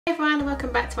Hey everyone,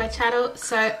 welcome back to my channel.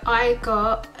 So I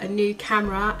got a new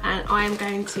camera and I am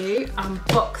going to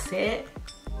unbox it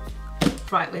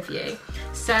right with you.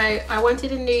 So I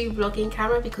wanted a new vlogging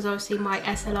camera because obviously my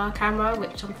SLR camera,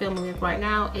 which I'm filming with right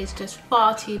now, is just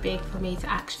far too big for me to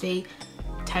actually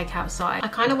take outside. I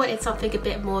kind of wanted something a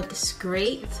bit more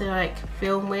discreet to like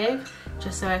film with,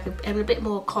 just so I could, and a bit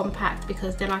more compact,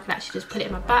 because then I can actually just put it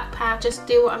in my backpack, just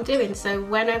do what I'm doing. So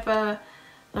whenever,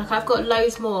 like, I've got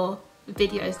loads more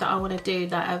videos that I want to do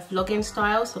that are vlogging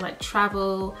style, so like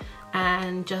travel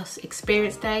and just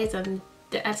experience days, and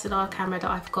the SLR camera that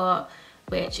I've got,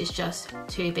 which is just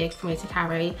too big for me to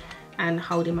carry and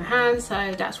hold in my hand,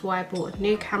 so that's why I bought a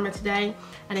new camera today.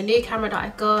 And the new camera that I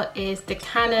got is the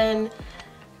Canon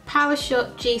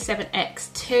PowerShot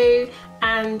G7X2,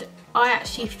 and I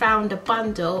actually found a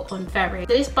bundle on Very.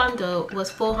 So this bundle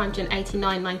was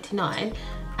 $489.99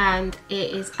 and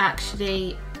it is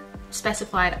actually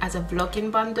specified as a vlogging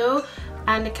bundle,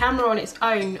 and the camera on its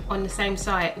own on the same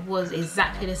site was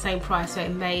exactly the same price, so it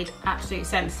made absolute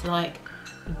sense to like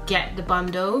get the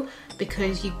bundle,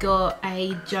 because you got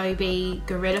a Joby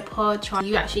Gorilla Pod,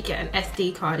 you actually get an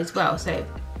SD card as well, so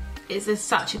it's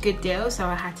such a good deal, so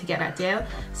I had to get that deal.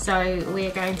 So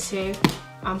we're going to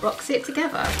unbox it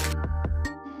together.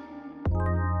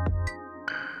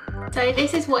 So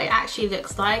this is what it actually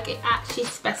looks like. It actually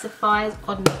specifies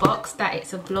on the box that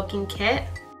it's a vlogging kit.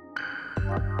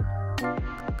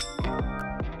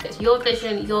 It's your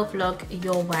vision, your vlog,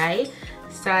 your way.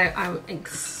 So I'm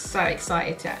so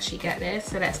excited to actually get this.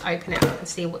 So let's open it up and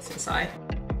see what's inside.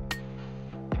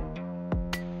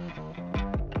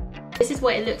 This is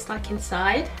what it looks like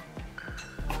inside.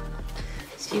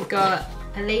 So you've got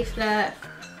a leaflet,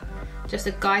 just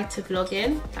a guide to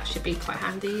vlogging. That should be quite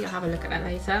handy. I'll have a look at that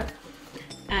later.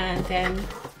 And then,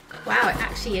 wow, it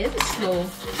actually is small.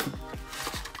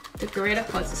 The Gorilla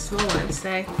Pod's a small one,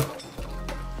 so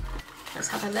let's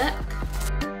have a look.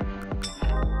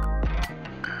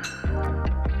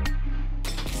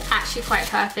 It's actually quite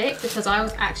perfect, because I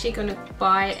was actually going to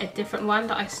buy a different one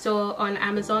that I saw on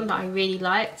Amazon that I really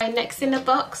liked. So next in the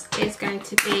box is going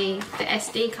to be the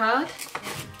SD card.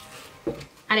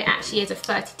 And it actually is a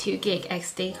 32 gig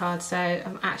SD card, so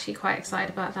I'm actually quite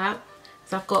excited about that.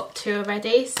 So I've got two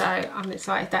already, so I'm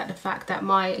excited that the fact that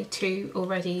my two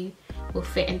already will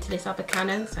fit into this other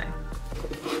Canon. So,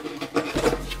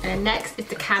 and then next is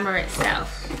the camera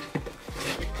itself.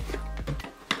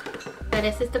 So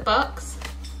this is the box.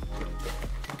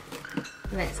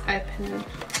 Let's open it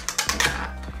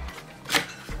up.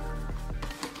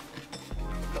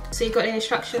 So you've got the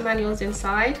instruction manuals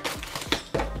inside.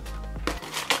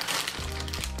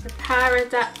 The power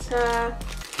adapter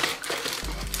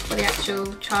for the actual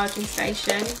charging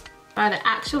station. But the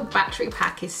actual battery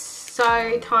pack is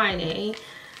so tiny,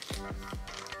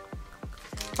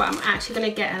 but I'm actually going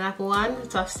to get another one,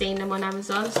 so I've seen them on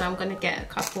Amazon, so I'm going to get a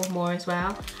couple more as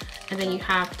well. And then you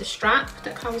have the strap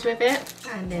that comes with it,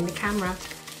 and then the camera.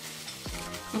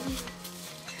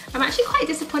 I'm actually quite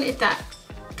disappointed that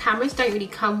cameras don't really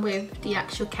come with the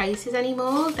actual cases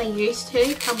anymore. They used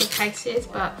to come with cases,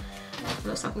 but it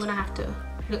looks like I'm gonna have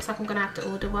to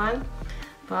order one.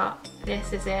 But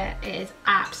this is it. It is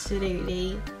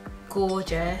absolutely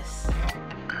gorgeous.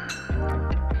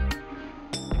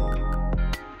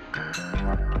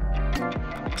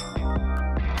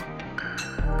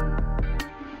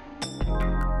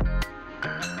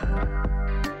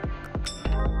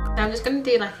 I'm just gonna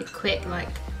do like a quick,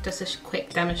 just a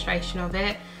quick demonstration of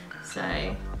it. So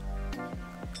yeah,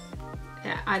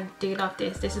 I do love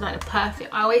this. This is like the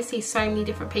perfect, I always see so many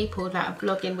different people that are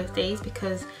vlogging with these,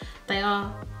 because they are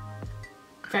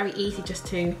very easy just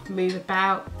to move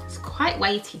about. It's quite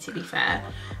weighty, to be fair,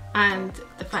 and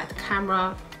the fact the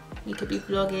camera, you could be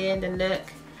vlogging and look,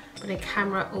 but the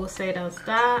camera also does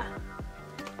that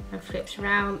and flips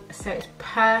around, so it's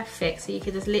perfect. So you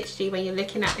could just literally, when you're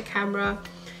looking at the camera,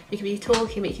 you can be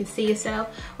talking but you can see yourself.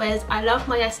 Whereas I love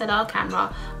my SLR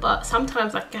camera, but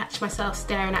sometimes I catch myself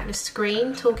staring at the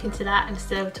screen talking to that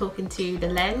instead of talking to the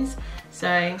lens.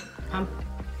 So I'm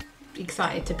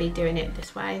excited to be doing it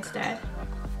this way instead.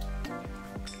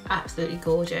 Absolutely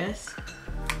gorgeous.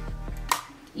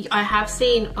 I have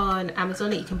seen on Amazon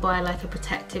that you can buy like a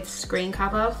protective screen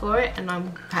cover for it, and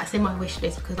that's in my wish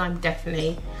list, because I'm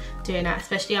definitely doing that.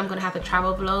 Especially I'm going to have a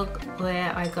travel vlog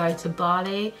where I go to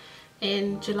Bali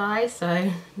in July,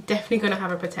 so definitely going to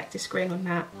have a protective screen on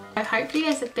that. So hopefully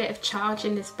there's a bit of charge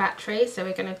in this battery, so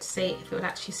we're going to see if it would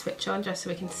actually switch on, just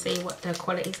so we can see what the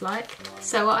quality is like.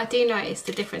 So what I do notice,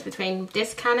 the difference between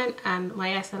this Canon and my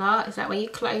SLR, is that when you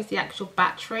close the actual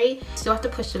battery, you still have to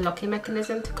push the locking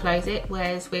mechanism to close it,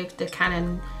 whereas with the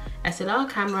Canon SLR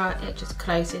camera, it just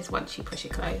closes once you push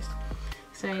it closed.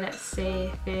 So let's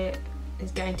see if it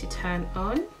is going to turn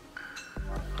on.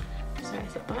 So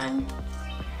it's a button.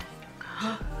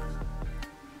 I'm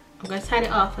going to turn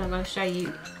it off and I'm going to show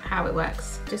you how it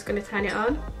works. Just going to turn it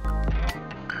on.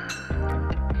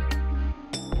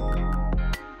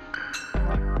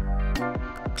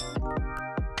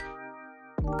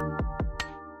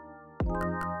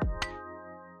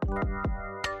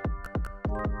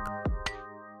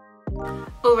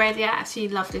 Already I actually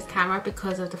love this camera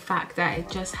because of the fact that it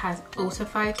just has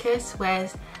autofocus,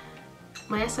 whereas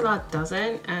my SLR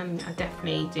doesn't, and I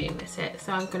definitely do miss it.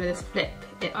 So I'm going to just flip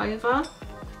it over.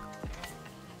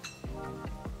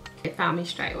 It found me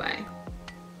straight away.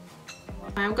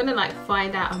 I'm going to like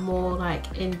find out a more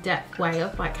like in-depth way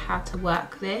of like how to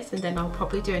work this, and then I'll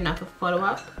probably do another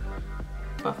follow-up.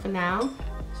 But for now,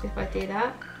 see if I do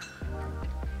that.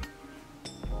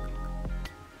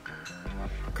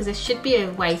 Because there should be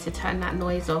a way to turn that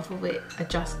noise off of it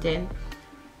adjusting,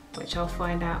 which I'll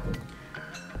find out.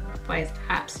 But it's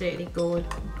absolutely good.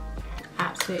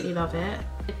 Absolutely love it.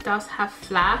 It does have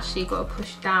flash, so you've got to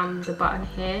push down the button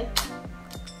here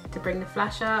to bring the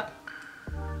flash up.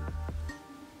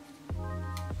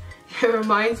 It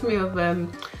reminds me of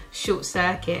Short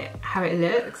Circuit, how it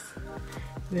looks.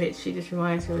 It literally just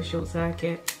reminds me of a Short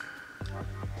Circuit.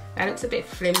 That looks a bit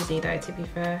flimsy though, to be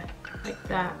fair, like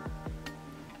that.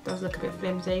 Does look a bit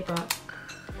flimsy, but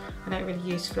I don't really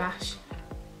use flash.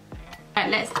 Right,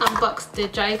 let's unbox the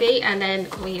Joby and then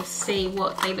we'll see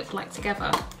what they look like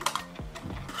together.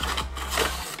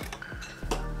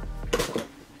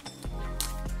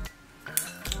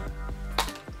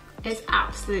 It's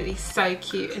absolutely so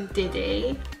cute and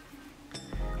diddy.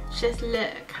 Just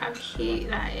look how cute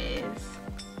that is.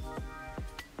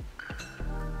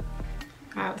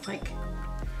 Wow, it's like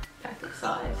perfect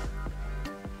size.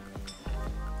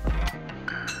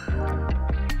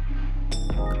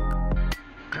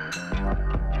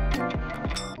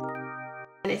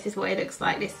 And this is what it looks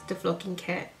like. This is the vlogging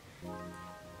kit.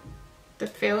 The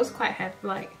feel's quite heavy,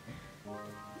 like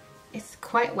it's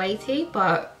quite weighty,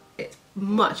 but it's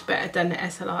much better than the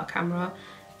SLR camera.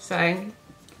 So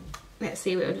let's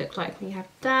see what it would look like when you have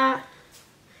that.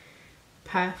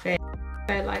 Perfect.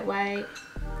 So lightweight.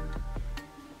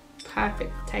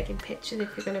 Perfect for taking pictures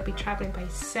if you're going to be traveling by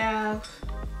yourself.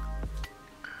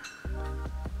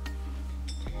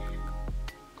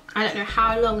 I don't know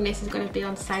how long this is going to be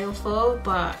on sale for,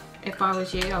 but if I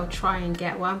was you, I would try and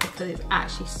get one because it's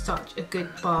actually such a good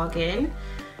bargain.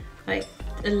 Like,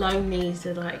 alone these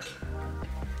are like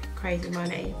crazy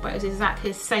money, but it's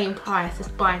exactly the same price as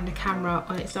buying the camera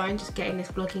on its own, just getting this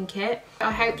vlogging kit.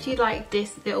 I hope you like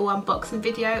this little unboxing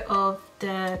video of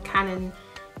the Canon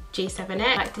G7X. If you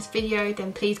like this video,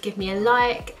 then please give me a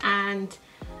like and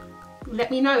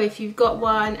let me know if you've got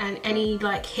one and any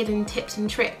like hidden tips and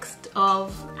tricks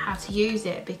of how to use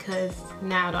it, because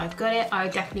now that I've got it, I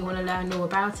definitely want to learn all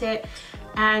about it.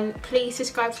 And please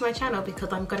subscribe to my channel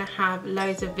because I'm going to have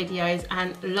loads of videos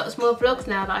and lots more vlogs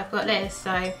now that I've got this.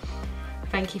 So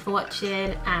thank you for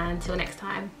watching and until next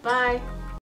time, bye.